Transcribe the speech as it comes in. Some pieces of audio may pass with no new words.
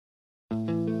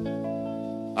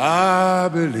I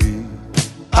believe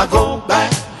I go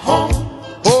back home.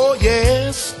 Oh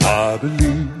yes, I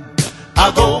believe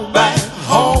I go back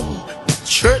home.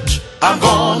 Church, I'm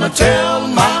gonna tell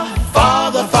my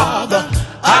father, Father,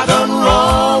 I done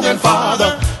wrong, and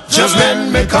Father, just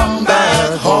let me come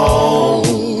back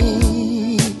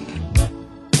home.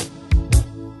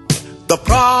 The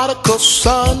prodigal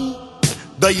son,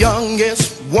 the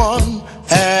youngest one,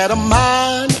 had a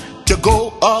mind to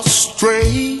go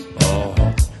astray.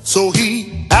 So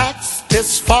he asked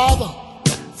his father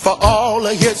for all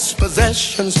of his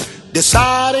possessions,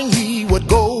 deciding he would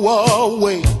go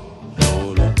away.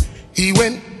 He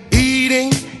went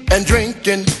eating and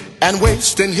drinking and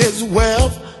wasting his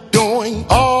wealth, doing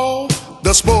all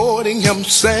the sporting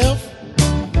himself.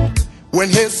 When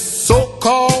his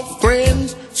so-called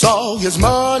friends saw his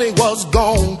money was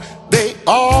gone, they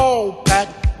all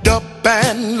packed up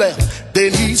and left.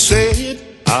 Then he said,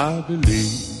 I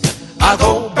believe I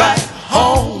go back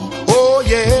home. Oh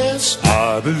yes,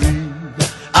 I believe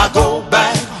I go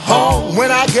back home.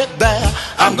 When I get there,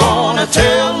 I'm gonna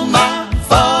tell my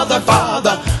father,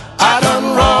 Father, I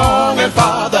done wrong, and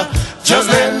Father, just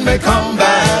let me come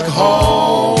back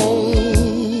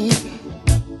home.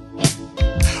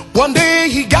 One day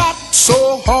he got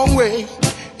so hungry,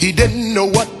 he didn't know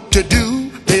what to do.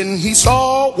 Then he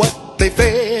saw what they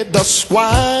fed the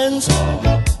swines.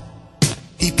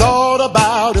 He thought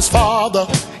about his father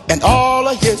and all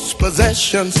of his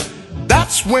possessions.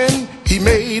 That's when he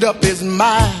made up his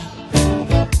mind.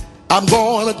 I'm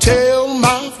gonna tell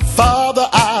my father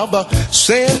I've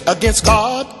sinned against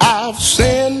God, I've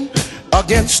sinned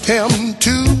against him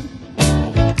too.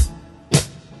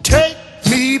 Take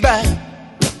me back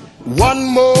one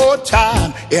more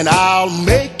time and I'll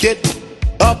make it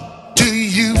up to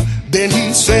you. Then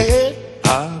he said,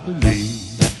 I believe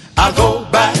I'll go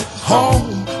back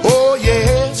home. Oh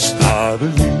yes, I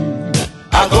believe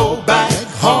I'll go back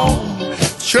home.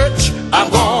 Church, I'm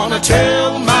gonna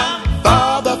tell my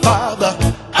father, Father,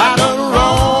 I done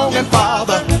wrong, and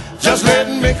Father, just let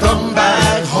me come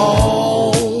back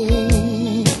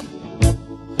home.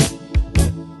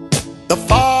 The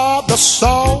father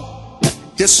saw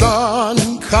his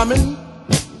son coming.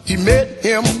 He met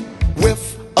him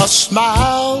with a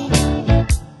smile.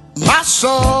 My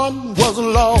son was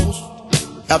lost,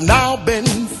 have now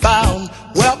been found.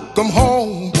 Welcome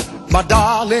home, my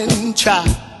darling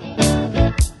child.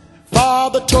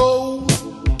 Father told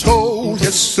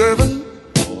his servant,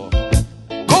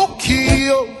 go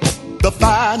kill the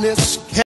finest